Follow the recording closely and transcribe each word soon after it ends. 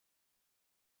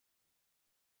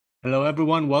Hello,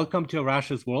 everyone. Welcome to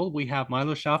Arash's World. We have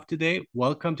Milo Shaf today.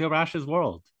 Welcome to Arash's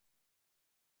World.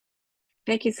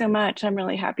 Thank you so much. I'm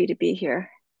really happy to be here.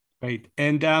 Great.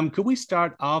 And could we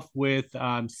start off with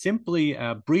simply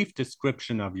a brief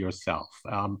description of yourself?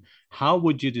 How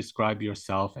would you describe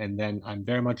yourself? And then I'm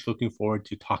very much looking forward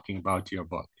to talking about your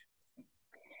book.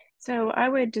 So, I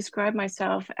would describe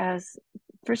myself as,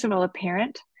 first of all, a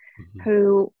parent Mhm.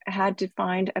 who had to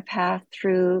find a path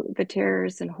through the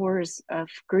terrors and horrors of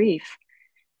grief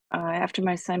after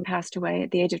my son passed away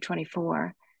at the age of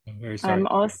 24. I'm very sorry I'm to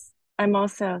hear.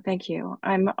 also, thank you.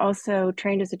 I'm also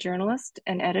trained as a journalist,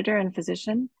 an editor, and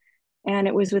physician. And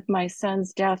it was with my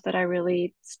son's death that I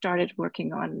really started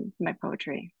working on my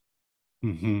poetry.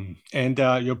 And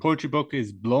your poetry book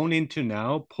is Blown Into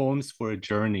Now, Poems for a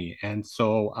Journey. And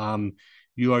so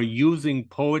you are using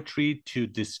poetry to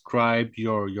describe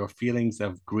your feelings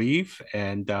of grief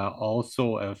and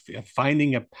also of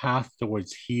finding a path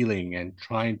towards healing and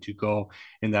trying to go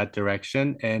in that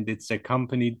direction. And it's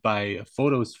accompanied by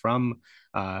photos from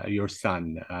your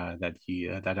son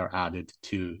that are added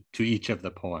to each of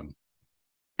the poem.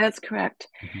 That's correct.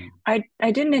 Mhm,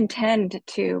 I didn't intend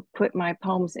to put my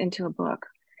poems into a book.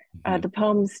 mhm, The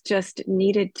poems just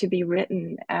needed to be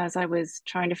written as I was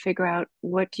trying to figure out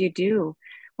what do you do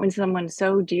when someone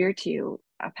so dear to you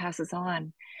passes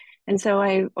on. And so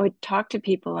I would talk to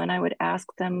people and I would ask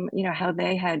them, how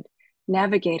they had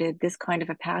navigated this kind of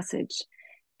a passage.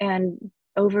 And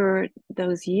over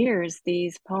those years,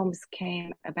 these poems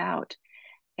came about.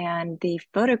 And the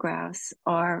photographs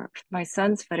are my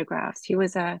son's photographs. He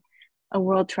was a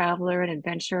world traveler, an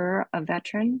adventurer, a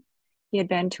veteran. He had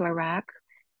been to Iraq,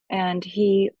 and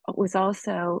he was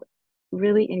also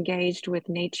really engaged with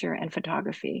nature and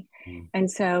photography. mhm,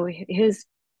 And so his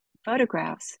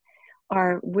photographs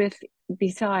are with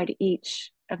beside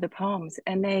each of the poems,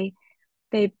 and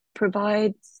they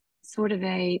provide sort of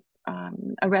a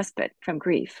respite from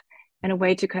grief and a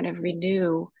way to kind of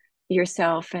renew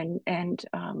yourself and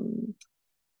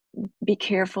be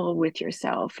careful with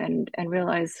yourself and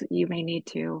realize you may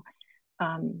need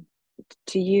um,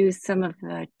 to use some of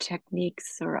the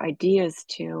techniques or ideas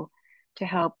to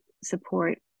help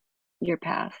support your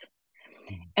path.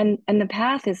 mhm. And the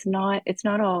path is not it's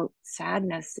not all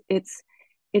sadness. It's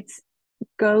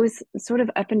goes sort of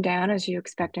up and down as you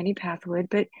expect any path would,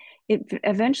 but it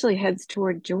eventually heads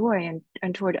toward joy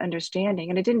and toward understanding.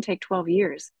 And it didn't take 12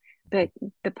 years, but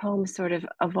the poem sort of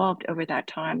evolved over that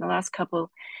time. The last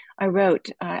couple I wrote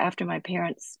after my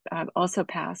parents also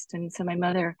passed. And so my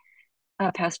mother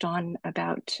passed on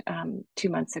about 2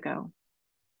 months ago.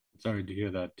 Sorry to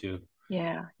hear that too.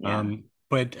 Yeah, yeah.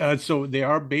 But so they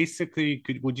are basically,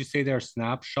 would you say they are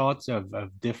snapshots of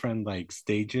different like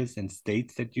stages and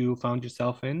states that you found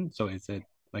yourself in? So is it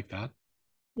like that?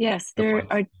 Yes, Your there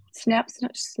points.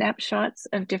 are snapshots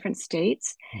of different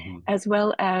states, Hmm. as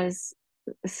well as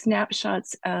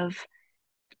snapshots of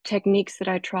techniques that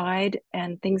I tried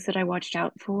and things that I watched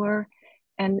out for.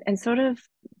 And sort of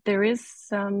there is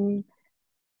some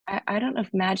I don't know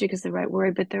if magic is the right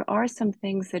word, but there are some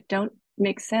things that don't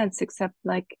make sense except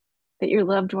like that your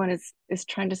loved one is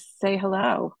trying to say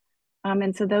hello.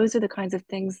 And so those are the kinds of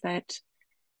things that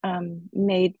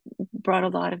made brought a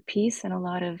lot of peace and a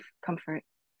lot of comfort.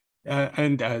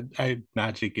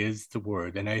 Magic is the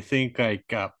word, and I think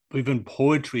like even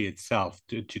poetry itself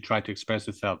to try to express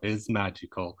itself is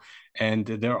magical, and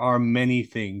there are many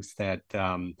things that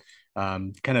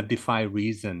kind of defy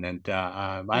reason, and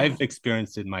Yeah, I've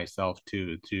experienced it myself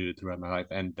too throughout my life,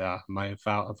 and my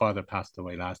father passed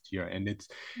away last year, and it's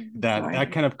I'm that sorry.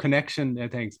 kind of connection.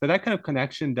 Thanks, but that kind of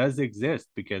connection does exist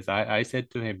because I said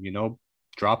to him,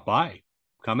 drop by,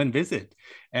 come and visit,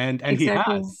 and he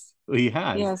Exactly. has. He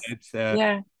has. Yes. It's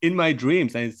Yeah, in my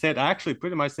dreams, and it said actually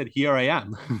pretty much said, "Here I am.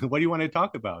 What do you want to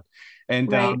talk about?"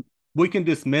 And right. we can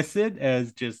dismiss it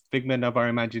as just figment of our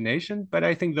imagination, but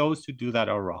I think those who do that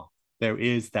are wrong. There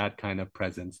is that kind of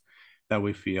presence that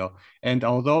we feel, and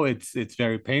although it's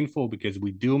very painful because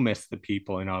we do miss the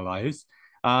people in our lives,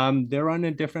 they're on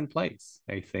a different place,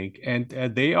 I think, and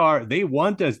they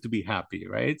want us to be happy,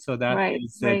 right? So that Right,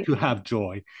 is right. to have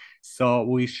joy. So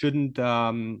we shouldn't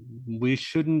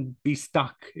be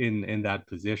stuck in that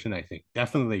position. I think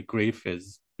definitely grief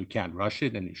is we can't rush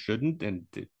it and you shouldn't, and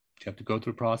you have to go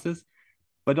through a process,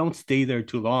 but don't stay there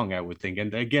too long, I would think.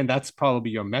 And again, that's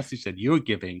probably your message that you're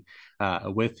giving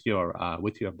with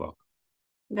your book.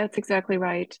 That's exactly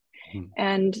right. Mhm.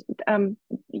 And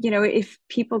if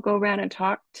people go around and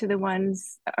talk to the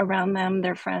ones around them,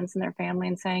 their friends and their family,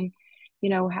 and saying,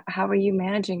 how are you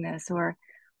managing this?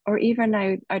 Or even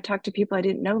I talked to people I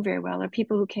didn't know very well, or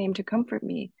people who came to comfort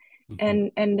me, Hmm.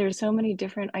 and there's so many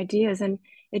different ideas, and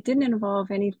it didn't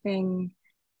involve anything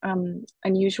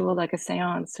unusual like a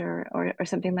seance or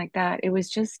something like that. It was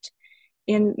just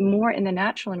in more in the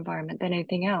natural environment than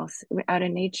anything else, out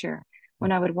in nature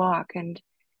when I would walk, and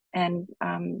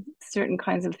certain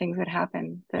kinds of things would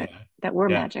happen Yeah. that were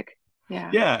Yeah. magic. Yeah,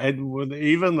 Yeah, and with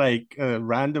even like a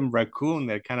random raccoon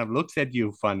that kind of looks at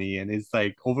you funny and is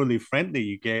like overly friendly,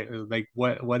 you get like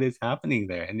what is happening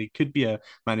there? And it could be a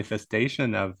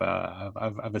manifestation of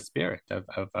a spirit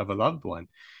of a loved one.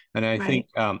 And I think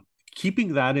right,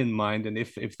 keeping that in mind, and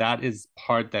if that is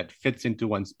part that fits into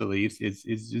one's beliefs,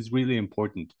 is really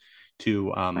important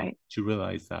right, to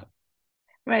realize that.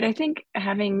 right. I think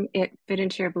having it fit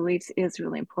into your beliefs is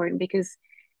really important because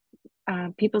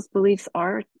people's beliefs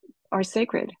are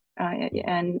sacred,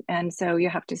 and so you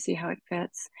have to see how it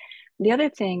fits. The other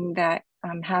thing that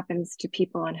happens to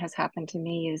people and has happened to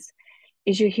me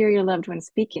is you hear your loved one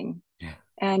speaking, Yeah.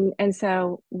 and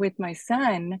so with my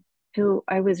son, who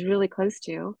I was really close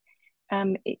to,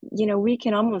 we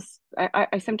can almost.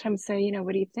 I sometimes say,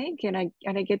 what do you think? And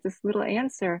I get this little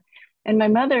answer, and my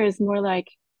mother is more like,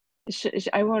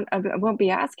 I won't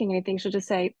be asking anything. She'll just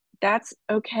say, "That's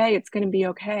okay. It's going to be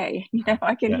okay."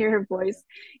 I can Yeah. hear her voice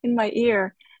in my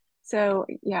ear. So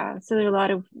yeah, so there are a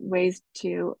lot of ways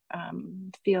to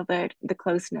feel the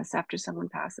closeness after someone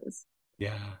passes.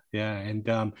 Yeah, yeah.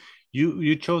 And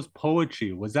you chose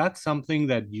poetry. Was that something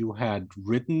that you had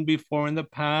written before in the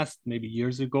past, maybe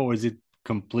years ago, or is it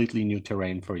completely new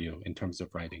terrain for you in terms of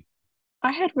writing?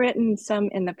 I had written some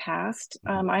in the past.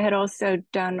 Mhm. I had also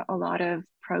done a lot of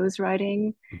prose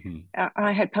writing. Mhm.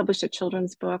 I had published a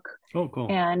children's book, Oh, cool.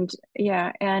 and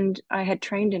yeah, and I had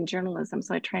trained in journalism,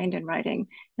 so I trained in writing,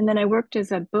 and then I worked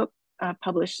as a book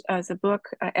published as a book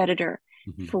editor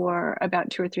Mhm. for about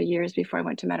 2 or 3 years before I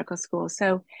went to medical school.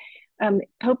 So,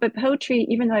 but poetry,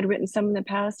 even though I'd written some in the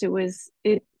past, it was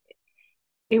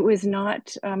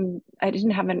not. I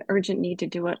didn't have an urgent need to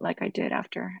do it like I did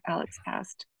after Alex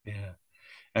passed. Yeah.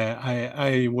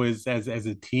 I was as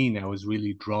a teen, I was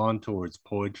really drawn towards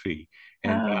poetry,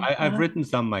 and Oh, I've written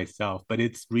some myself, but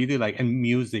it's really like and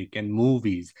music and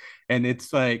movies, and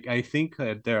it's like I think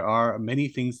that there are many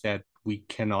things that we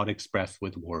cannot express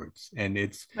with words, and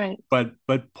it's right.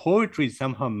 but poetry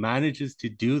somehow manages to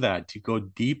do that, to go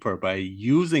deeper by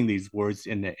using these words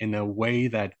in a way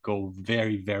that go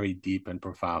very, very deep and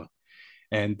profound,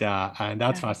 and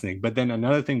that's Yeah. fascinating. But then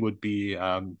another thing would be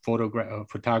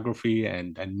photography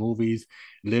and movies,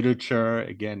 literature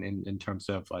again in terms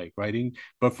of like writing.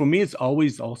 But for me, it's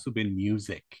always also been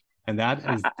music, and that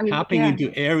is tapping Yeah. into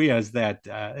areas that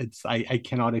I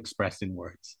cannot express in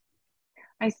words.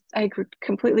 I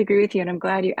completely agree with you, and I'm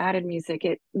glad you added music.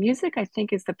 Music, I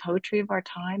think, is the poetry of our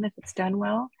time if it's done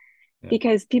well, Yeah.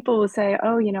 because people will say,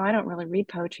 "Oh, I don't really read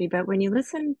poetry," but when you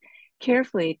listen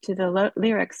carefully to the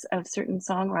lyrics of certain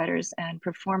songwriters and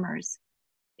performers,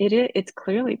 it's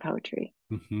clearly poetry,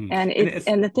 Mhm. and And it it's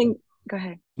and the thing. Go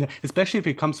ahead. yeah, especially if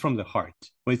it comes from the heart.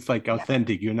 When it's like Yeah,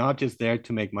 authentic. You're not just there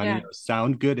to make money yeah, or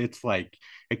sound good. It's like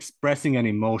expressing an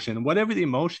emotion, whatever the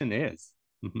emotion is.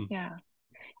 Mhm. yeah.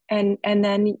 And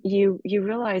then you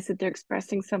realize that they're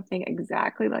expressing something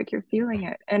exactly like you're feeling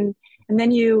it, and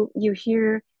then you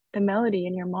hear the melody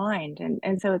in your mind,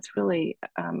 and so it's really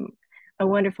a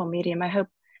wonderful medium. I hope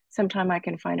sometime I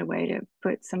can find a way to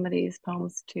put some of these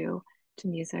poems to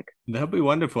music. That'd be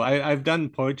wonderful. I've done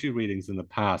poetry readings in the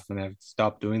past and I've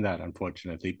stopped doing that,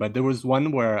 unfortunately. But there was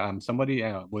one where somebody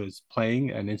was playing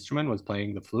an instrument, was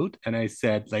playing the flute. And I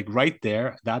said, like right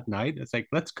there that night, it's like,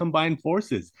 let's combine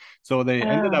forces. So they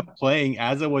ended Oh, up playing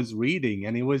as I was reading.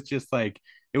 And it was just like,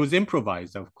 it was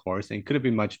improvised, of course, and it could have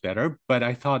been much better. But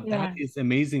I thought that yeah, is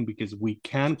amazing because we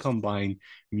can combine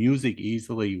music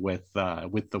easily with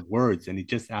the words, and it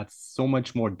just adds so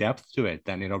much more depth to it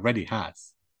than it already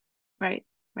has. right,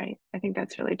 right. I think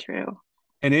that's really true.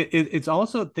 And it's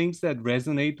also things that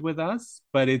resonate with us,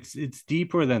 but it's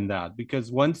deeper than that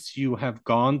because once you have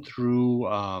gone through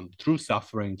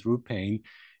suffering, through pain,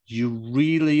 you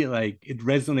really like it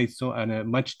resonates so on a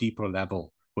much deeper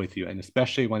level with you, and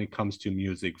especially when it comes to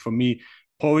music. For me,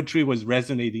 poetry was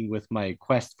resonating with my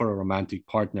quest for a romantic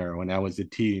partner when I was a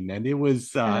teen, and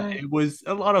Uh, it was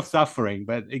a lot of suffering.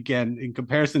 But again, in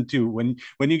comparison to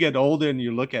when you get older and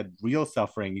you look at real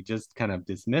suffering, you just kind of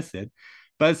dismiss it,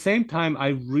 but at the same time, I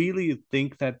really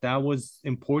think that that was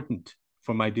important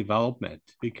for my development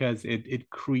because it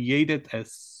created a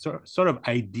sort of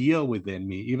ideal within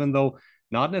me, even though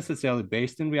not necessarily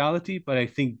based in reality, but I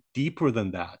think deeper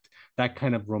than that, that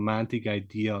kind of romantic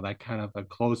ideal, that kind of a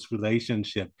close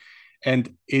relationship.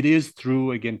 And it is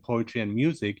through, again, poetry and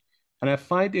music. And I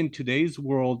find in today's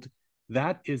world,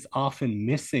 that is often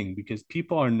missing because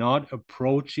people are not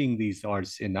approaching these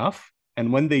arts enough.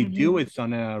 And when they do, Hmm. it's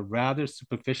on a rather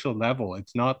superficial level.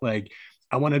 It's not like,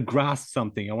 I want to grasp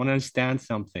something, I want to understand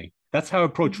something. That's how I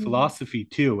approach Hmm. philosophy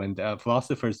too. And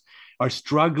philosophers are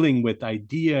struggling with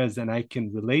ideas, and I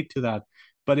can relate to that.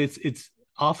 But it's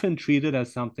often treated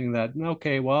as something that,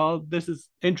 okay, well, this is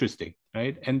interesting,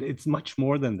 right? And it's much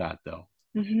more than that, though.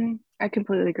 Hmm. I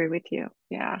completely agree with you.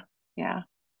 Yeah. Yeah.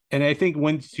 And I think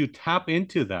once you tap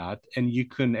into that and you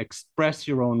can express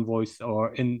your own voice,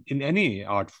 or in any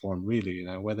art form, really,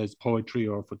 whether it's poetry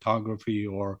or photography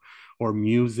or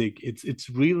music, it's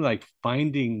really like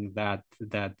finding that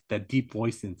deep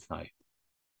voice inside.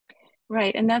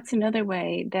 Right. And that's another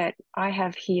way that I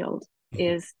have healed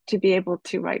Mhm, is to be able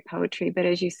to write poetry. But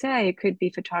as you say, it could be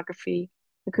photography,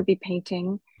 it could be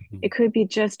painting, mhm, it could be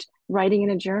just writing in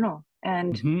a journal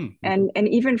and mhm, mhm. and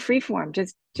even free form,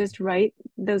 just write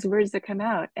those words that come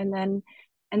out. And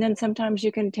then sometimes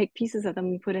you can take pieces of them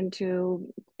and put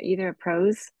into either a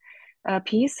prose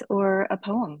piece or a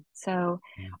poem. So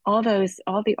all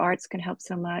the arts can help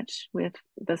so much with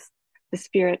the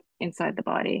spirit inside the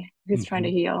body who's trying to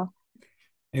Mhm. heal.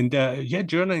 And yeah,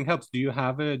 journaling helps. Do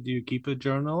you keep a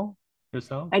journal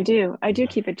yourself? I do. I do Yeah,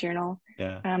 keep a journal.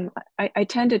 yeah. Um, I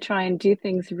tend to try and do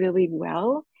things really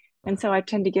well, and so I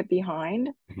tend to get behind.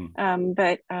 Mhm.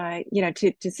 But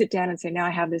to sit down and say, now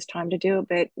I have this time to do it,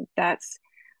 but that's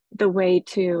the way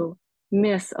to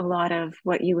miss a lot of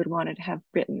what you would want to have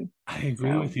written. I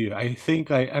agree with So you.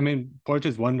 I mean, poetry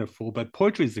is wonderful, but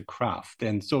poetry is a craft,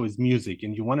 and so is music,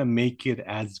 and you want to make it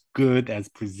as good, as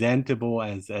presentable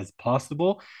as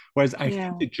possible. Whereas I think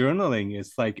yeah, the journaling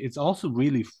is like it's also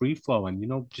really free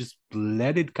flowing. Just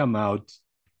let it come out.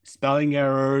 Spelling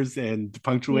errors and yeah,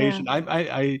 punctuation.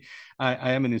 I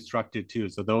am an instructor too,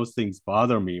 so those things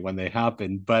bother me when they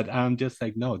happen. But I'm just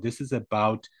like, no, this is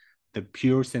about the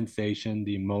pure sensation,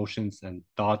 the emotions and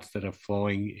thoughts that are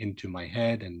flowing into my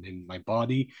head and in my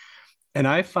body. And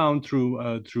I found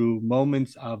through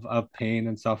moments of pain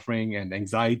and suffering and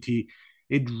anxiety,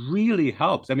 it really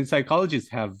helps. I mean,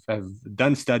 psychologists have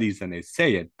done studies and they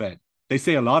say it, but they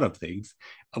say a lot of things.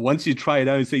 Once you try it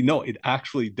out and say, no, it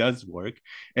actually does work.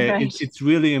 right. It's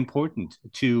really important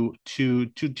to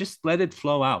just let it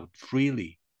flow out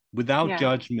freely, without Yeah.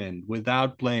 judgment,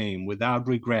 without blame, without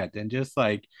regret, and just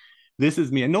like, this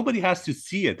is me. And nobody has to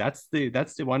see it. That's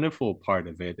the wonderful part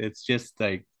of it. It's just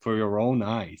like for your own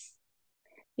eyes.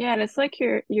 Yeah, and it's like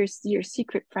your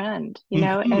secret friend,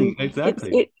 Mhm, and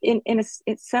exactly.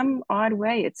 it's some odd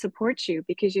way it supports you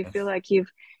because you feel Yes. like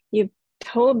you've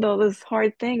told all those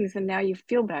hard things and now you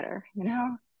feel better.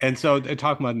 And so,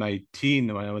 talking about my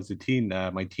teen, when I was a teen,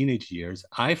 my teenage years,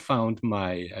 I found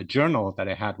my journal that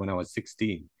I had when I was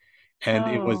 16, and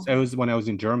it was Oh, it was when I was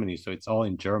in Germany, so it's all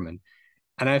in German.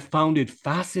 And I found it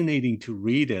fascinating to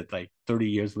read it like 30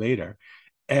 years later.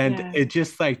 And yeah. it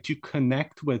just like to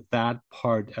connect with that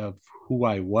part of who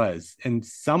I was. And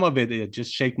some of it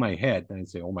just shake my head and I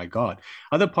say, oh my God.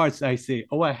 Other parts I say,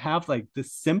 oh, I have like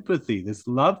this sympathy, this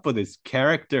love for this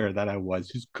character that I was,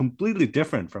 who's completely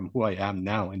different from who I am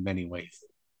now in many ways.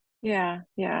 Yeah,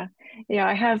 yeah. Yeah,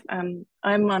 I'm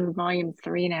on volume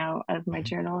 3 now of my Mhm.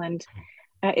 journal, and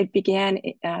it began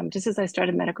just as I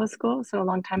started medical school, so a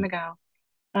long time ago.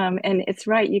 And it's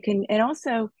right, you can, and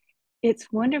also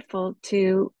it's wonderful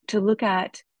to look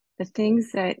at the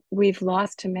things that we've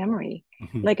lost to memory,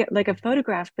 Mhm. like a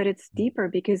photograph, but it's deeper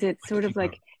because it's Much sort of deeper.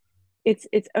 like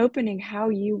it's opening how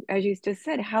you, as you just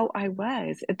said, how I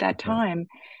was at that Yeah. time.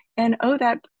 And oh,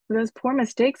 that those poor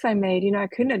mistakes I made, I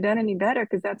couldn't have done any better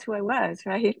because that's who I was,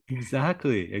 right?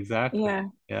 Exactly, exactly. Yeah,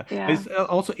 Yeah. yeah, It's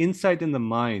also insight in the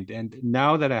mind. And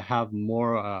now that I have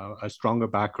more, a stronger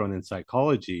background in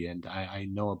psychology, and I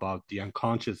know about the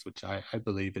unconscious, which I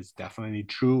believe is definitely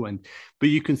true. But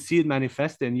you can see it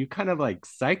manifest and you kind of like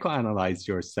psychoanalyze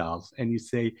yourself and you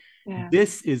say, yeah,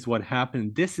 this is what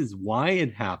happened. This is why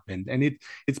it happened. And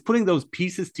it's putting those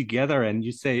pieces together and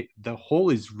you say the whole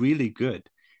is really good.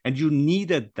 And you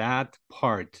needed that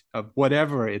part of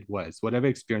whatever it was, whatever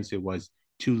experience it was,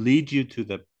 to lead you to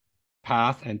the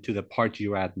path and to the part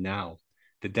you're at now,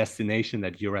 the destination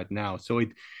that you're at now. So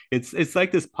it's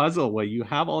like this puzzle where you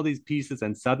have all these pieces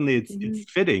and suddenly it's hmm,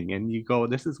 fitting and you go,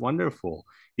 this is wonderful,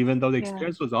 even though the yeah,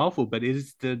 experience was awful, but it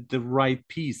is the right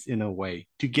piece in a way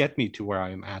to get me to where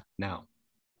I'm at now.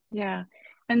 yeah.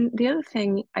 And the other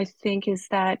thing I think is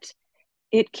that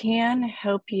it can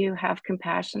help you have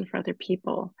compassion for other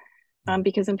people.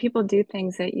 Because when people do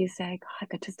things that you say, God,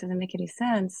 that just doesn't make any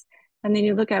sense, and then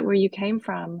you look at where you came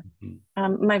from.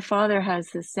 Mhm. My father has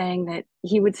this saying that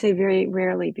he would say very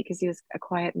rarely because he was a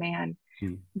quiet man.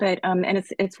 Mm. But and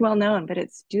it's well known, but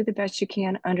it's do the best you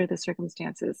can under the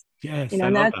circumstances, Yes, I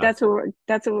and love that.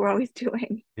 that's what we're always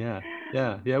doing. Yeah,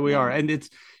 yeah, we are, Yeah. and it's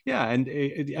yeah, and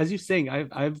as you're saying,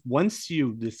 I've once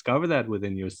you discover that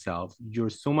within yourself, you're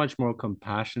so much more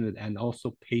compassionate and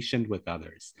also patient with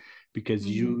others, because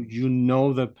Mm-hmm. you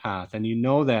know the path and you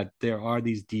know that there are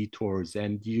these detours,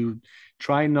 and you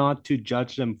try not to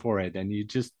judge them for it, and you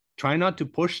just try not to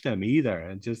push them either,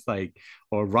 and just like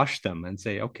or rush them and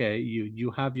say, okay, you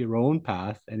have your own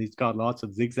path, and it's got lots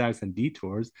of zigzags and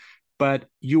detours, but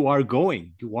you are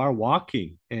going, you are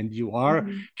walking, and you are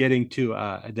Mm-hmm. getting to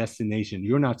a destination.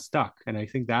 You're not stuck, and I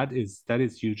think that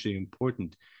is hugely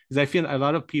important, because I feel a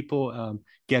lot of people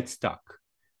get stuck,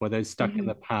 whether it's stuck in Mm-hmm.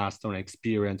 the past or an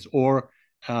experience or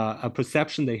a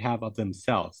perception they have of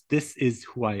themselves. This is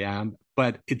who I am,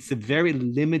 but it's a very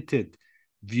limited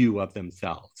view of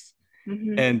themselves.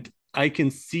 Mm-hmm. And I can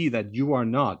see that you are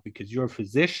not, because you're a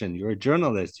physician, you're a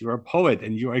journalist, you're a poet,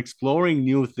 and you're exploring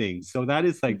new things. So that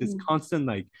is like this Mm-hmm. constant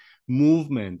like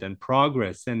movement and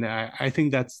progress. And I think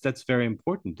that's very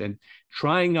important. And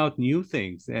trying out new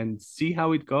things and see how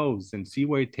it goes and see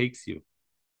where it takes you.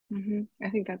 Mm-hmm. I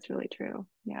think that's really true.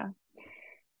 Yeah.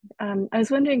 I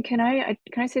was wondering, can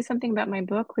I say something about my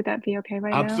book? Would that be okay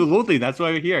right now? Absolutely. That's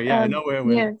why we're here. Yeah, I know we're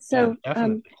Yeah. yeah,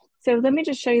 definitely. So let me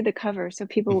just show you the cover so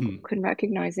people Hmm. can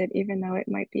recognize it, even though it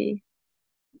might be.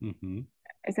 Hmm.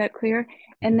 Is that clear?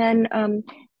 And then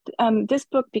this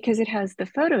book, because it has the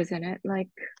photos in it, like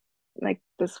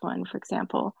this one, for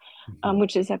example, Hmm.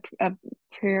 which is a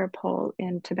prayer pole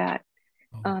in Tibet,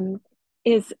 Oh. um,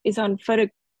 is on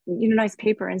nice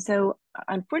paper. And so,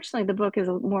 unfortunately, the book is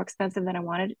more expensive than I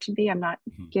wanted it to be. I'm not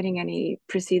Hmm. getting any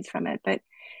proceeds from it, but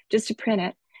just to print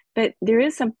it. But there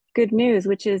is some good news,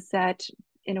 which is that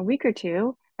in a week or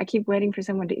two, I keep waiting for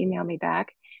someone to email me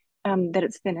back that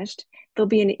it's finished. There'll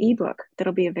be an ebook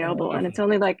that'll be Oh, available, and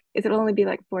wonderful. it'll only be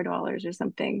like $4 or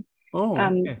something. Oh,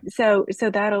 okay. So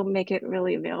that'll make it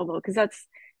really available because that's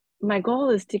my goal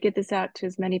is to get this out to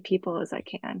as many people as I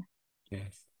can.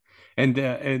 Yes. And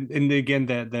again,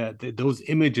 those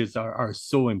images are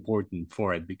so important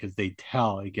for it, because they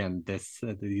tell again this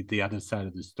the other side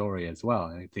of the story as well.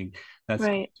 And I think that's good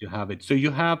Right. to have it. So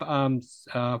you have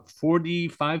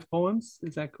 45 poems,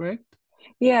 is that correct?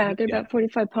 Yeah, there are Yeah. about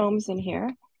 45 poems in Mhm.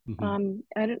 here. Mhm.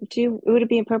 I don't do you, would it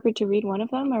be appropriate to read one of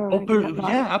them Oh, or not?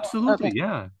 yeah, absolutely. Okay.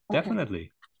 Yeah, Okay.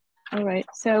 definitely. All right.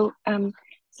 So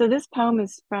this poem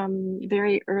is from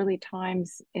very early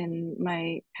times in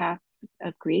my path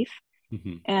of grief.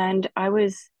 Mhm. And I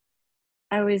was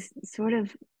sort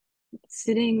of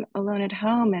sitting alone at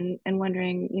home and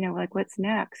wondering, like what's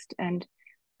next? And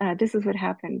this is what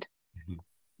happened. Mhm.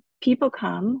 People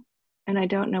come and I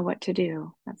don't know what to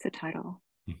do. That's the title.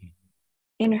 Mhm.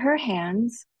 In her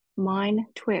hands, mine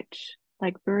twitch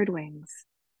like bird wings.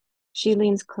 She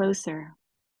leans closer.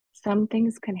 Some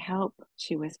things can help,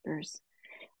 she whispers.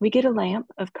 We get a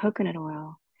lamp of coconut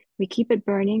oil. We keep it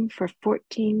burning for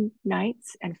 14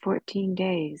 nights and 14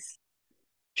 days.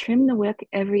 Trim the wick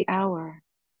every hour.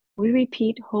 We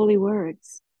repeat holy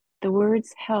words. The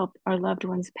words help our loved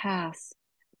ones pass,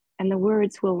 and the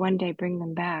words will one day bring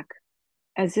them back,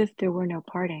 as if there were no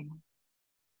parting.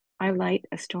 I light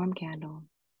a storm candle.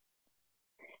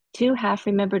 Two half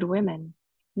remembered women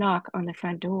knock on the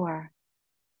front door.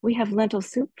 We have lentil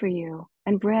soup for you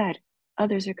and bread.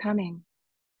 Others are coming.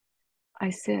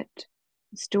 I sit.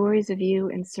 Stories of you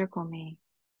encircle me.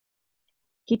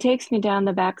 He takes me down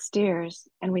the back stairs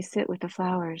and we sit with the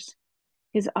flowers.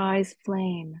 His eyes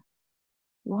flame.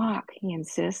 Walk, he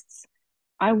insists.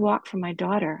 I walk for my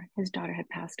daughter. His daughter had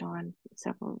passed on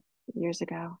several years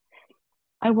ago.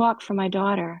 I walk for my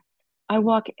daughter. I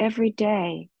walk every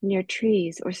day near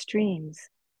trees or streams.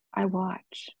 I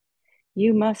watch.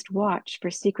 You must watch for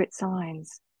secret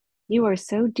signs. You are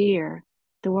so dear,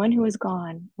 the one who is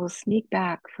gone will sneak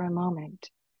back for a moment,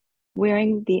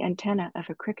 wearing the antenna of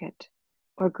a cricket,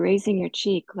 or grazing your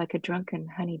cheek like a drunken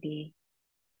honeybee.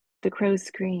 The crows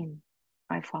scream.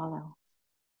 I follow.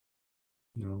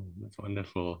 No, that's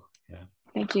wonderful. Yeah.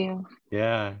 Thank you.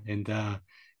 Yeah, and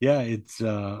yeah, it's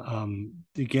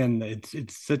again,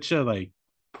 it's such a like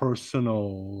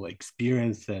personal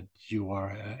experience that you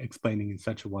are explaining in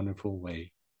such a wonderful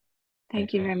way. I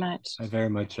Thank you very much. I very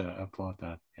much applaud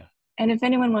that. Yeah. And if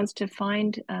anyone wants to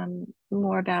find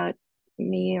more about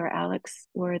me or Alex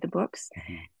or the books,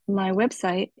 Mhm. my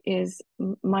website is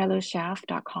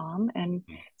miloschaaf.com. And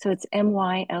so it's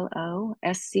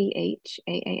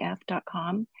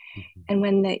MYLOSCHAAF.com. Mhm. And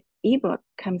when the ebook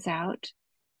comes out,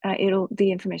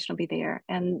 the information will be there.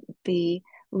 And the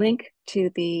link to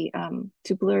the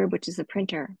to Blurb, which is a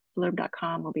printer,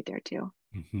 blurb.com will be there too.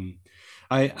 Mhm.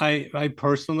 I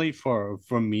personally, for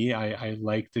me, I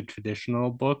like the traditional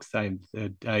books. I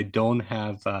don't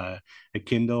have a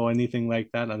Kindle or anything like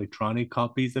that, electronic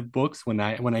copies of books when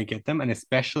I get them, and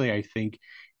especially I think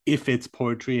if it's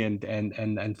poetry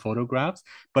and photographs.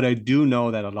 But I do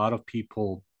know that a lot of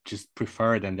people just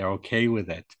prefer it and they're okay with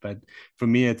it. But for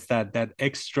me, it's that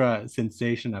extra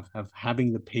sensation of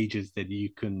having the pages that you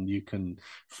can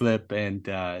flip and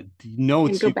And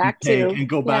notes go you can back take to, and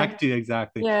go yeah, back to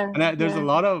exactly. yeah, And there's a yeah,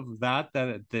 lot of that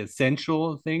the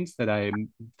essential things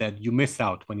that you miss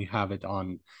out when you have it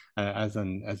on as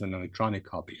an electronic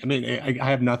copy. I mean, I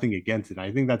have nothing against it.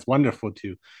 I think that's wonderful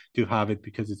to have it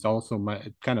because it's also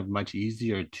kind of much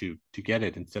easier to get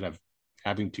it instead of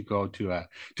having to go to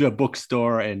a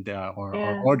bookstore and or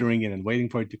yeah. ordering it and waiting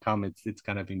for it to come. It's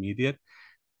kind of immediate.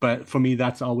 But for me,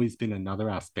 that's always been another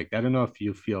aspect. I don't know if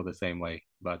you feel the same way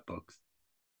about books.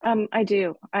 I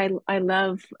do. I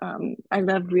love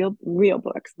real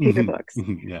books, paper Mhm, books.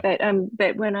 mhm, yeah.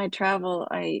 But when I travel,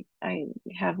 I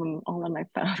have them all on my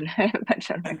phone. I have a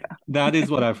bunch on my That is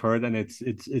phone. what I've heard, and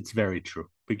it's very true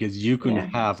because you can Yeah.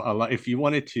 have a lot if you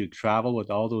wanted to travel with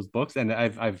all those books. And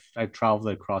I've traveled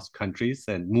across countries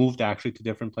and moved actually to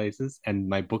different places, and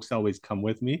my books always come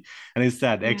with me. And it's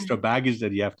that Yeah. extra baggage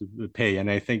that you have to pay. And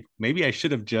I think maybe I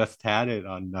should have just had it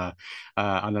on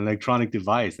an electronic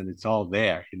device, and it's all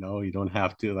there. You know, you don't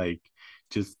have to like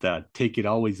just take it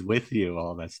always with you,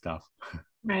 all that stuff.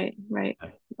 Right, right.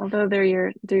 Although they're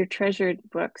your treasured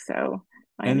books, so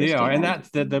I And they are, and understand.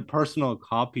 that's the personal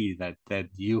copy that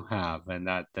you have, and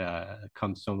that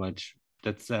comes so much.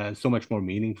 That's so much more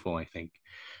meaningful, I think.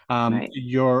 Right.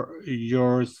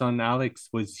 Your son Alex,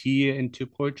 was he into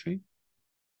poetry?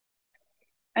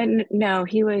 And no,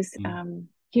 Mm.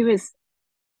 he was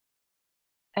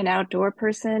an outdoor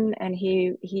person, and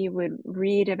he would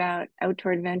read about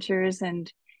outdoor adventures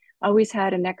and always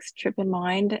had a next trip in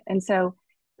mind. And so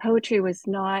poetry was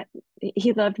not,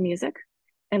 he loved music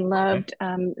and Okay. loved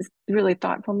really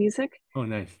thoughtful music, Oh,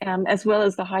 nice. as well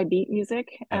as the high beat music.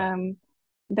 Yeah.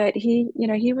 But he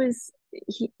was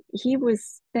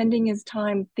spending his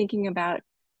time thinking about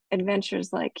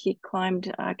adventures, like he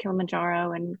climbed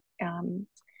Kilimanjaro, and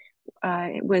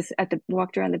was at the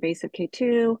walked around the base of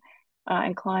K2,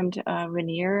 and climbed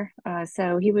Rainier.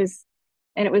 So he was,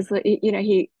 and it was, I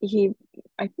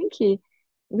think he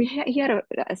had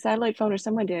a satellite phone, or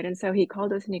someone did, and so he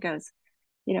called us and he goes,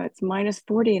 it's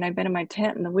 -40 and I've been in my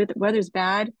tent and the weather's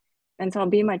bad, and so I'll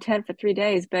be in my tent for 3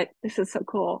 days, but this is so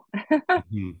cool. Mhm,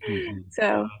 mhm. Oh, So,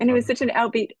 that's and he was such an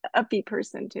wonderful. upbeat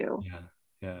person too. Yeah,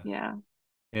 yeah, Yeah,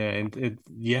 yeah, and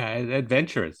yeah,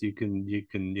 adventurous. You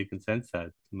can sense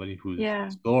that somebody who yeah.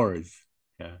 explores.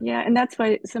 Yeah. Yeah, and that's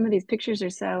why some of these pictures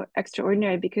are so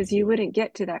extraordinary, because you Mhm, wouldn't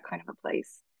get to that kind of a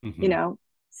place, you mhm. know,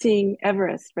 seeing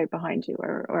Everest right behind you,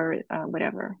 or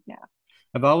whatever. Yeah.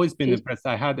 I've always been Peak. impressed.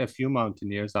 I had a few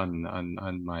mountaineers on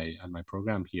my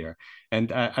program here, and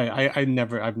I've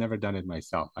never done it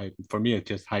myself. For me it's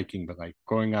just hiking, but like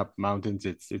going up mountains,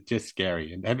 it's just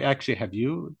scary. And have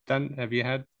you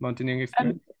had mountaineering Um,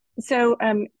 experience? so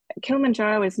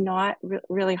Kilimanjaro is not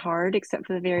really hard except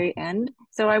for the very end.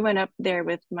 So I went up there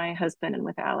with my husband and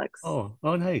with Alex. Oh,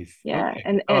 nice. Yeah, Okay.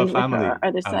 and Oh, a with our family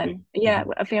other outing. son. Yeah,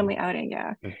 Mhm. a family outing.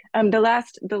 Yeah. Mhm. The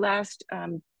last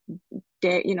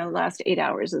day, last 8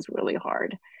 hours is really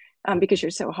hard, because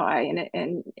you're so high,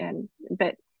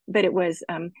 but it was,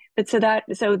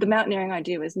 so the mountaineering I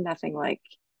do is nothing like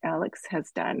Alex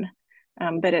has done,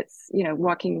 but it's,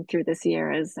 walking through the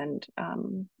Sierras, and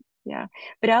yeah.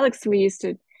 But Alex,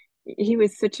 he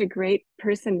was such a great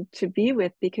person to be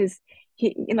with, because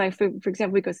for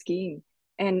example, we go skiing,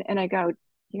 and I go,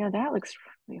 that looks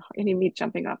really hard. And me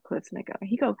jumping off cliffs, and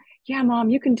he go, yeah, mom,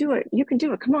 you can do it. You can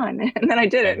do it. Come on. And then I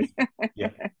did Nice. Yeah.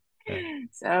 it. Yeah.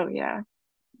 So yeah,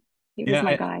 he was Yeah,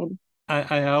 my guide.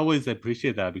 I always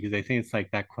appreciate that because I think it's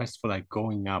like that quest for like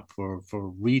going up, for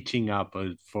reaching up,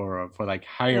 for like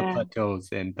higher Yeah. plateaus,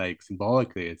 and like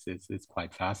symbolically it's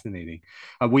quite fascinating.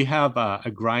 We have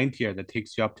a grind here that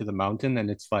takes you up to the mountain,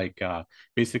 and it's like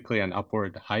basically an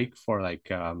upward hike for like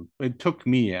it took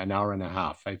me an hour and a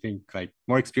half. I think like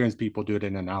more experienced people do it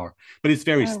in an hour, but it's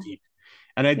very Oh, steep.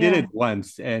 And I did yeah. it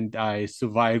once and I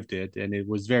survived it, and it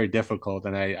was very difficult.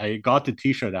 And I got the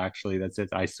t-shirt actually that says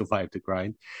I survived the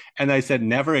grind. And I said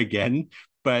never again.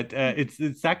 But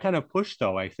it's that kind of push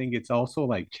though. I think it's also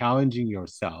like challenging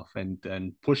yourself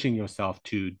and pushing yourself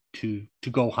to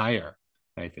go higher,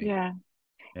 I think. Yeah.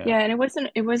 Yeah. Yeah. And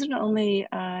it wasn't only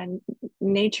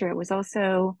nature, it was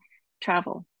also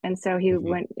travel. And so he Mhm.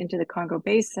 went into the Congo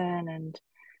Basin, and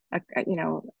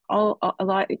all a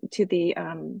lot to the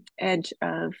edge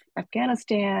of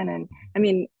Afghanistan. And I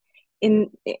mean,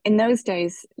 in in those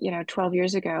days, 12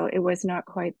 years ago, it was not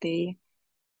quite the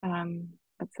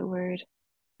what's the word?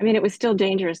 I mean, it was still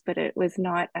dangerous, but it was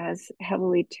not as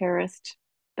heavily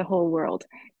the whole world,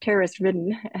 terrorist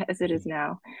ridden as it is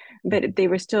now. But they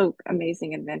were still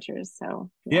amazing adventures. So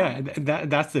yeah, Yeah,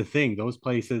 that's the thing. Those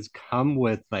places come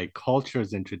with like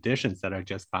cultures and traditions that are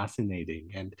just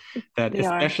fascinating, and that they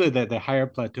are. especially the higher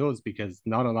plateaus, because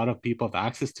not a lot of people have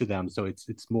access to them. So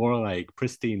it's more like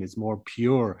pristine, it's more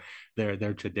pure,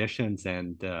 their traditions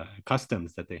and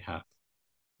customs that they have.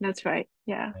 That's right.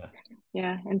 Yeah. Yeah.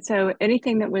 Yeah. And so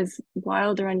anything that was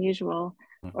wild or unusual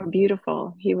or Mhm.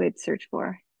 beautiful, he would search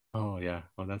for. Oh yeah.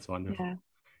 Oh, that's wonderful. Yeah.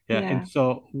 Yeah, and Yeah.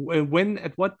 so when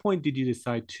at what point did you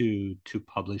decide to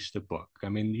publish the book? I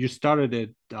mean, you started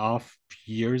it off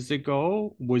years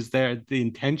ago. Was there the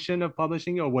intention of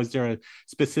publishing, or was there a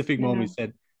specific moment you No.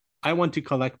 said, I want to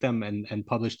collect them and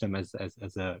publish them as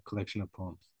a collection of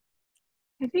poems?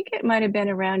 I think it might have been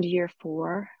around year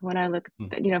 4 when I looked,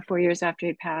 Mm, 4 years after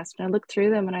he'd passed. And I looked through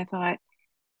them and I thought,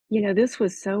 this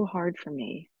was so hard for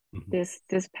me, mhm,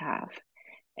 this path.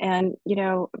 And,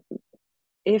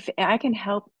 if I can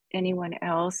help anyone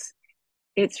else,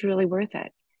 it's really worth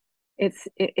it.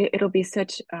 It'll be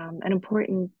such an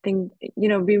important thing,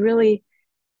 be really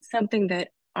something that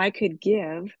I could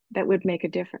give that would make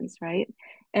a difference, right?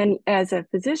 And as a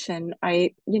physician,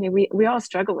 we all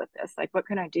struggle with this. Like, what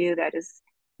can I do that is,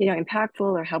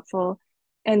 impactful or helpful?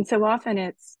 And so often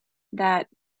it's that,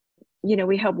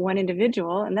 we help one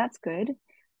individual and that's good,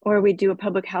 or we do a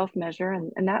public health measure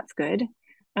and that's good.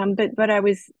 But I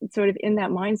was sort of in that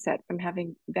mindset from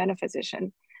having been a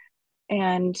physician.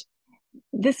 And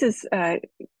this is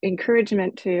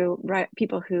encouragement to write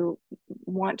people who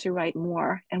want to write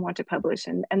more and want to publish,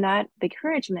 and that the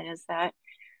encouragement is that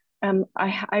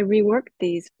I reworked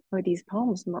these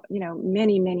poems,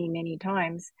 many many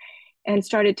times, and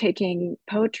started taking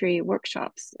poetry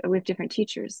workshops with different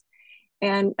teachers.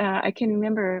 And I can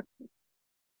remember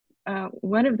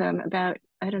one of them about,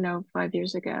 I don't know, 5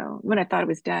 years ago when I thought it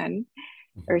was done,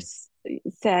 or mhm.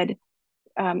 said,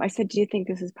 I said, "Do you think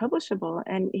this is publishable?"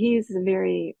 And he's a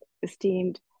very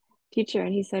esteemed teacher.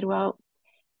 And he said, "Well,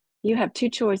 you have two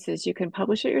choices. You can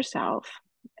publish it yourself,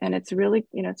 and it's really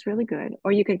good,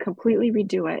 or you can completely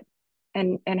redo it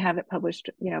and have it published,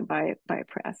 by a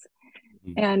press."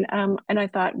 Mhm. And I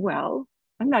thought, well,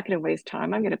 I'm not going to waste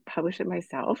time. I'm going to publish it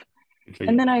myself. Good for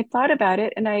And you. then I thought about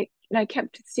it, and I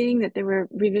kept seeing that there were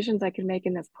revisions I could make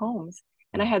in this poems.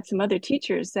 And I Mhm, had some other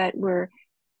teachers that were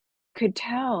could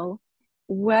tell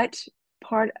what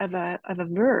part of a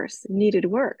verse needed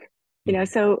work. mhm,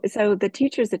 So the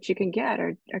teachers that you can get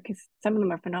are some of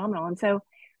them are phenomenal. And so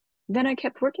then I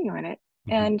kept working on it.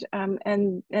 mhm.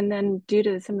 And then due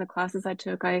to some of the classes I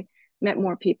took, I met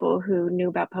more people who knew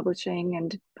about publishing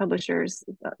and publishers,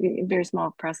 very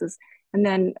small presses. And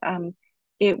then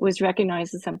it was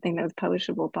recognized as something that was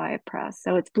publishable by a press.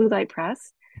 So it's Blue Light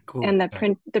Press, Cool. and the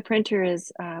Yeah. printer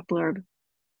is Blurb,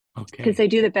 because Okay. they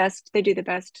do the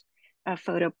best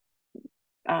photo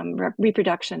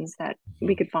reproductions that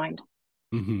we Mhm, could find,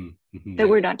 mhm, mhm. that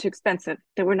were not too expensive,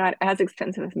 that were not as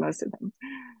expensive as most of them.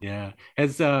 Yeah.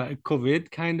 Has COVID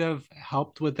kind of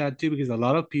helped with that too? Because a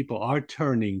lot of people are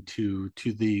turning to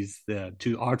these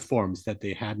to art forms that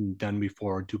they hadn't done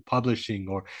before, to publishing,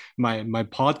 or my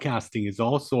podcasting is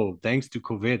also thanks to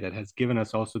COVID that has given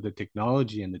us also the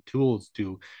technology and the tools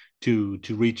to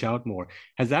reach out more.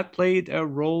 Has that played a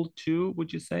role too,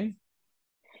 would you say?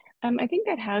 I think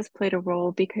that has played a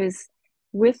role because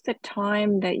with the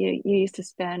time that you used to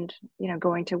spend,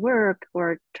 going to work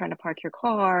or trying to park your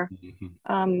car, Mhm.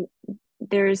 um,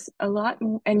 there's a lot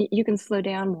more, and you can slow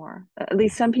down more. At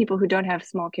least some people who don't have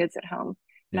small kids at home,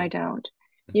 and I Yeah. don't.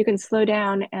 You can slow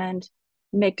down and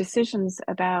make decisions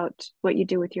about what you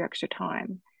do with your extra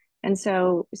time. And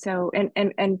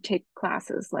and take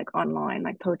classes like online,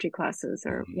 like poetry classes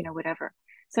or Mhm. whatever.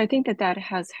 So I think that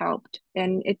has helped,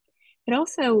 and it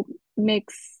also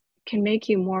makes can make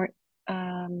you more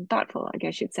thoughtful, I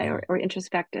guess you'd say, Yeah. or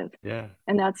introspective, Yeah.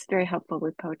 and that's very helpful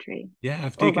with poetry Yeah,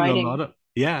 I've or taken a writing. lot of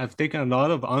I've taken a lot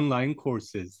of online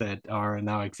courses that are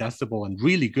now accessible and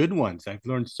really good ones. I've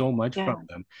learned so much from Yeah,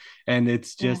 them. And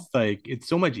it's yeah. just like it's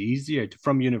so much easier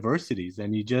from universities,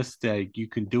 and you just like you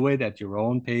can do it at your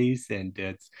own pace, and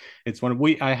it's one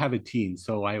we I have a teen,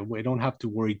 so I don't have to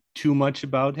worry too much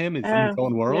about him. It's in his Oh,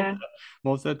 own world yeah.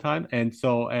 most of the time. And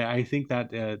so I think that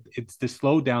it's the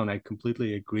slow down. I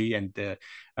completely agree and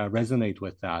resonate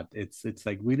with that. It's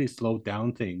like really slow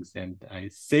down things, and I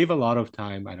save a lot of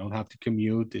time. I don't have to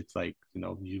commute. It's like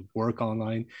you work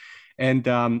online, and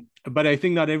but I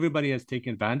think not everybody has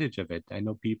taken advantage of it. I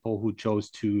know people who chose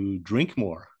to drink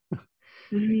more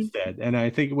Hmm. instead. And I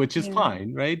think, which is Yeah.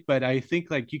 fine, right? But I think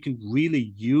like you can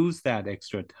really use that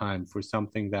extra time for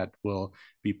something that will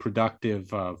be productive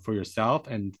for yourself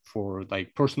and for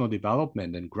like personal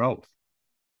development and growth.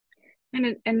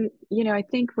 And you know, I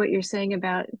think what you're saying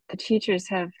about the teachers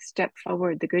have stepped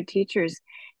forward, the good teachers,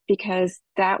 because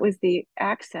that was the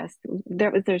access,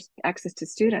 there was there's access to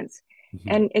students.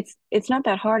 Mhm. And it's not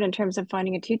that hard in terms of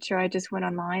finding a teacher. I just went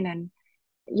online and,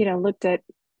 you know, looked at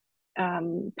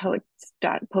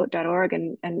poet.org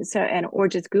and so and or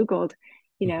just Googled,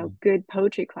 you know, Mhm. good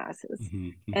poetry classes.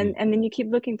 Mhm. Mhm. And then you keep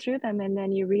looking through them and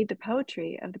then you read the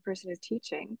poetry of the person who's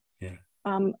teaching. Yeah,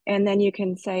 And then you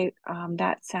can say,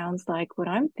 that sounds like what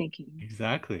I'm thinking,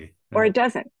 exactly. or it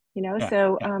doesn't, you know. Yeah,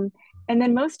 So, yeah, and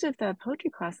then most of the poetry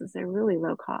classes are really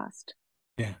low cost.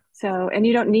 yeah. So, and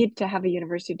you don't need to have a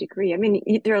university degree. I mean,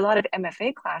 there are a lot of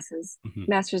MFA classes, Mhm.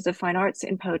 Masters of Fine Arts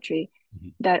in Poetry,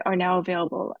 Mhm. that are now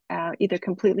available either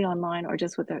completely online or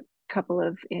just with a couple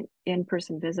of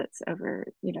in-person visits over,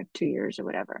 you know, 2 years or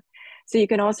whatever. So you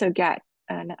can also get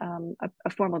a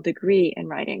formal degree in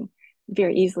writing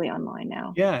very easily online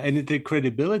now. Yeah, and the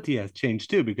credibility has changed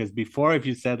too, because before, if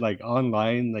you said like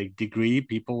online like degree,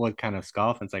 people would kind of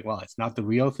scoff and it's like, well, it's not the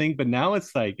real thing. But now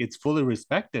it's like it's fully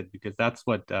respected because that's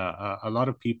what a lot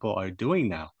of people are doing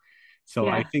now. So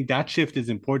I Yeah. think that shift is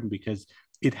important because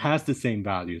it has the same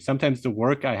value. Sometimes the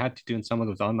work I had to do in some of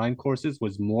those online courses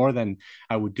was more than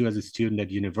I would do as a student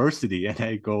at university, and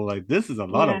I go like, this is a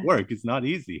lot of Yeah. work. It's not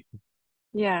easy.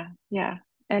 Yeah. Yeah.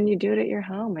 And you do it at your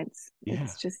home. Yeah.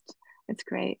 It's just it's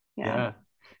great. Yeah. Yeah.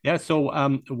 Yeah. So,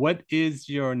 what is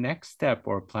your next step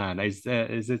or plan? Is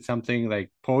it something like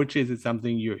poetry? Is it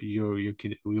something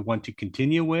you want to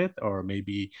continue with, or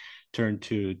maybe turn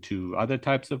to other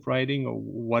types of writing? Or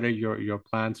what are your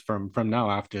plans from now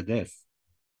after this?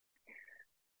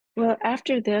 Well,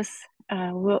 after this,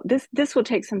 this will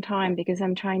take some time because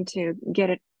I'm trying to get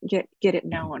it Mhm.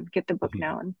 known, get the book Mhm.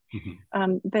 known.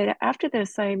 Mhm. But after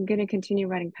this, I'm going to continue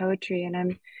writing poetry,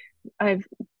 and I've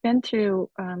been through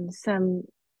some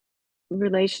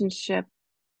relationship.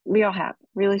 We all have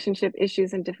relationship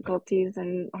issues and Yeah. difficulties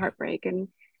and Yeah. heartbreak, Yeah.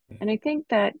 and I think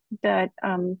that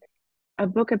a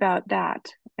book about that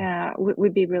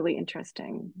would be really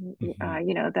interesting. Mhm.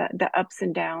 You know, the ups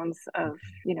and downs of,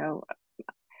 you know,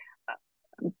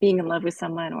 being in love with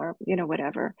someone, or, you know,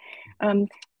 whatever, um,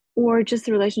 or just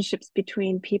the relationships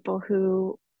between people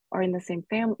who are in the same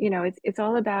family. You know, it's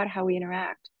all about how we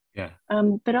interact. Yeah.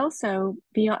 But also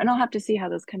beyond, and I'll have to see how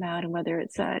those come out and whether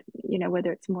it's Yeah. you know,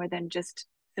 whether it's more than just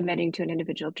submitting to an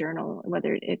individual journal,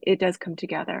 whether it does come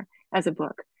together as a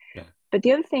book. Yeah. But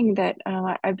the other thing that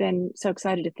I've been so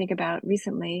excited to think about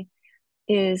recently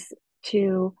is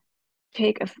to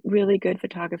take a really good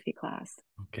photography class,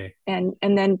 Okay. and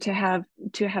then to have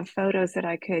photos that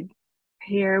I could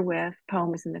pair with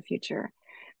poems in the future,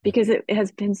 Yeah. because it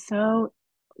has been so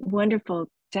wonderful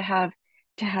to have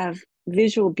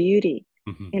visual beauty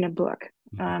Mhm. in a book.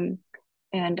 Mhm. Um,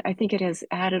 and I think it has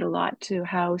added a lot to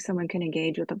how someone can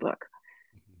engage with a book.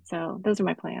 So those are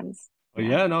my plans. Oh, Yeah.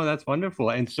 yeah, no, that's wonderful.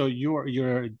 And so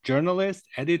you're a journalist,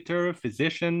 editor,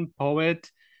 physician,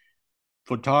 poet,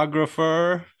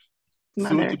 photographer, soon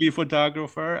to Mother. be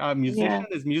photographer, Yeah. musician.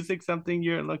 Is music something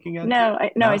you're looking at too? No,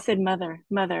 I No? said mother.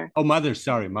 Mother. Oh, mother,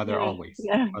 sorry, mother Yeah. always.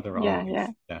 Yeah. Mother Yeah. always. Yeah.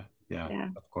 Yeah, yeah, Yeah.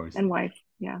 of course. And wife.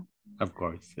 Yeah. Of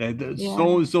course. Yeah.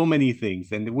 So many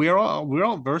things. And we're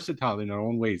all versatile in our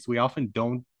own ways. We often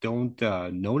don't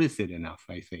notice it enough,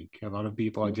 I think. A lot of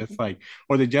people are just like,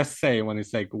 or they just say when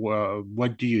it's like, well,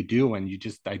 what do you do? And you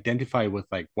just identify with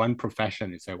like one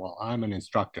profession and say, well, I'm an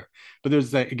instructor. But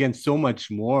there's again so much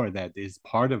more that is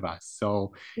part of us.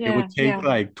 So it would Yeah. take Yeah.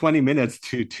 like 20 minutes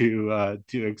to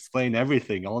explain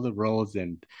everything, all the roles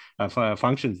and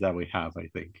functions that we have, I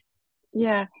think.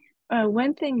 Yeah.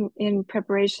 One thing in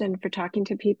preparation for talking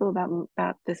to people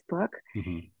about this book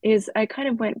Hmm. is I kind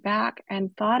of went back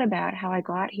and thought about how I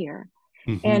got here,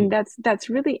 Hmm. and that's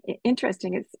really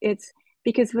interesting. It's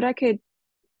because what I could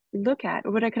look at,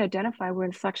 or what I could identify, were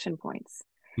inflection points.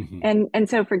 Hmm. And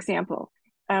so, for example,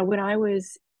 when I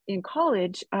was in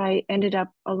college, I ended up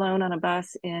alone on a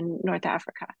bus in North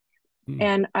Africa,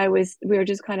 and we were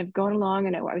just kind of going along,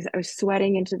 and I was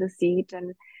sweating into the seat,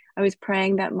 and I was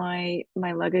praying that my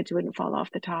luggage wouldn't fall off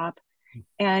the top.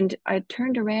 And I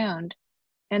turned around,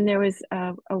 and there was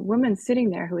a woman sitting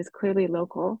there who was clearly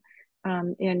local,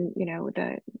 in, you know,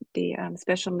 the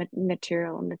special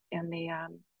material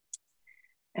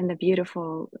and the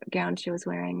beautiful gown she was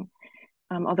wearing,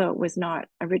 although it was not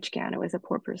a rich gown, it was a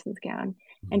poor person's gown.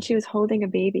 And she was holding a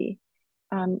baby,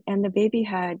 and the baby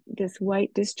had this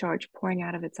white discharge pouring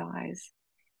out of its eyes.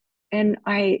 And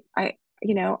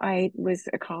I was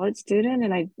a college student,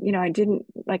 and I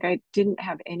didn't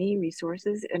have any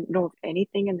resources and know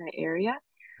anything in the area.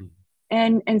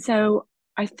 And so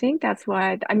I think that's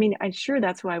why, I mean, I'm sure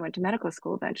that's why I went to medical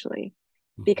school eventually,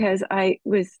 Mhm. because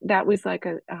that was like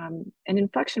an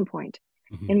inflection point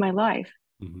Mhm. in my life.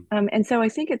 Mhm. And so I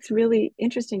think it's really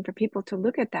interesting for people to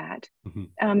look at that,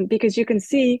 Mhm. because you can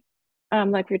see,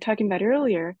 like we were talking about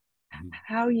earlier, Mhm.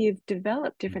 how you've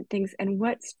developed Mhm. different things and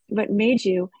what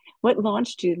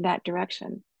launched you in that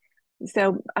direction.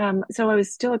 So I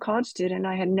was still a college student.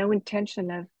 I had no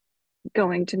intention of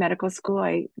going to medical school.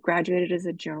 I graduated as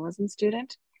a journalism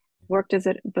student, worked as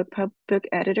a book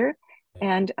editor,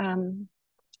 and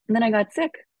then I got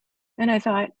sick, and I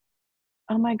thought,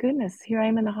 oh my goodness, here I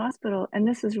am in the hospital, and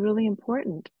this is really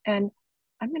important, and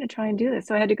I'm going to try and do this.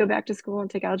 So I had to go back to school and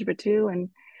take algebra two and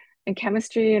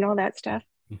chemistry and all that stuff.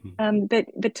 Mhm.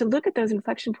 But to look at those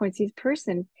inflection points each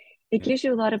person, it Yeah. gives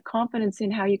you a lot of confidence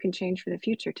in how you can change for the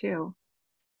future too.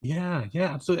 Yeah,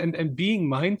 yeah, absolutely. And being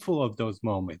mindful of those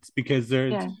moments because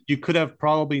there's Yeah, you could have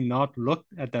probably not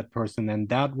looked at that person and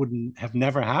that wouldn't have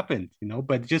never happened,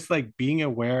 but just like being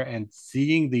aware and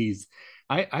seeing these,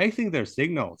 I think they're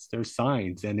signals, they're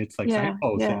signs, and it's like yeah,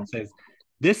 signposts yeah, and says,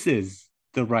 this is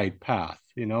the right path,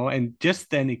 and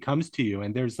just then it comes to you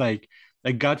and there's like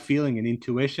a gut feeling and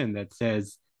intuition that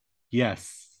says,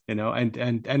 yes, and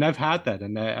I've had that,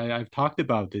 and I've talked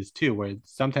about this too, where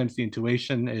sometimes the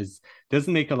intuition is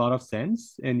doesn't make a lot of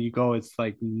sense, and you go, it's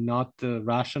like not the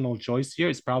rational choice here.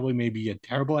 It's probably maybe a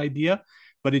terrible idea,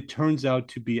 but it turns out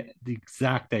to be the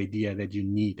exact idea that you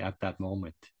need at that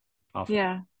moment. Often,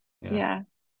 yeah, yeah.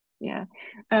 yeah,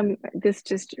 yeah. This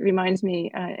just reminds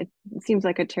me, it seems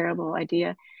like a terrible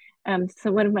idea.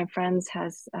 So one of my friends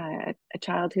has a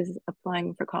child who's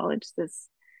applying for college this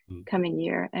Mm. coming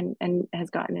year, and has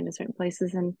gotten into certain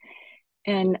places, and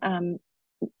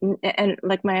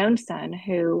like my own son,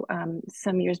 who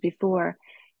some years before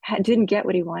didn't get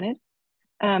what he wanted,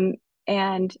 um,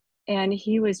 and and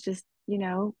he was just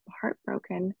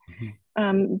heartbroken.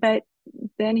 Mhm. But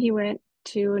then he went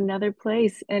to another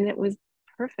place, and it was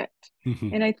perfect.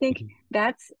 Mhm. And I think Mhm.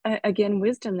 that's again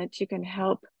wisdom that you can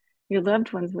help your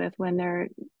loved ones with when they're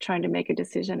trying to make a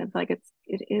decision of like it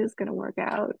is going to work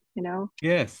out.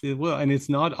 Yes, it will. And it's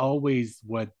not always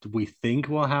what we think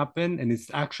will happen. And it's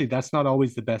actually, that's not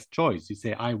always the best choice. You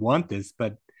say, I want this,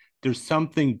 but there's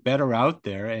something better out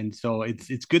there. And so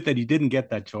it's good that you didn't get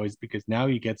that choice because now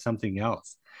you get something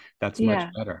else that's much Yeah,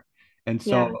 better. And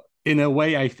yeah, so in a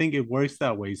way, I think it works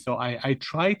that way. So I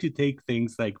try to take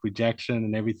things like rejection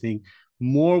and everything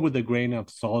more with a grain of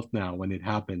salt now when it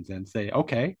happens and say,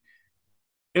 okay,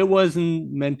 it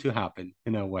wasn't meant to happen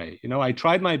in a way. I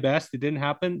tried my best. It didn't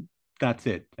happen. That's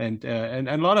it. And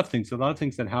a lot of things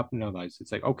that happen in our lives.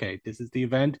 It's like, okay, this is the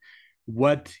event.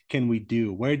 What can we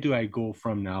do? Where do I go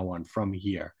from now on, from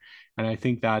here? And I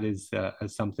think that is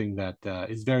something that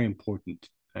is very important,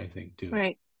 I think, too.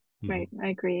 right, Mhm. right. I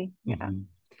agree. Yeah, Mhm.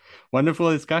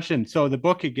 Wonderful discussion. So the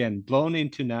book again, Blown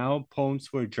Into Now, Poems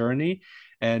for a Journey.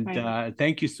 And right.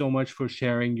 thank you so much for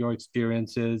sharing your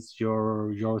experiences,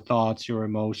 your thoughts, your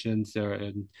emotions,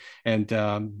 and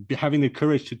having the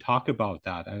courage to talk about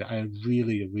that. I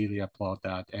really, really applaud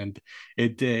that. And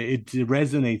it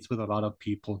resonates with a lot of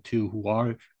people too who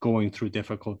are going through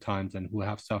difficult times and who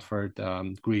have suffered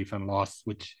grief and loss,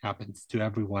 which happens to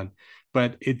everyone.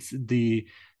 But it's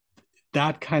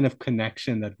that kind of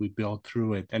connection that we build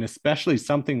through it. And especially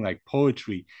something like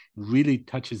poetry really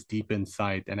touches deep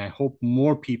inside. And I hope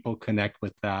more people connect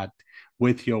with that,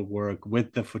 with your work,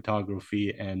 with the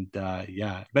photography. And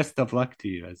yeah, best of luck to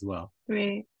you as well.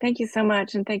 Great. Thank you so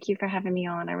much, and thank you for having me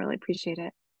on. I really appreciate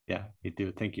it. Yeah, you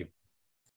do. Thank you.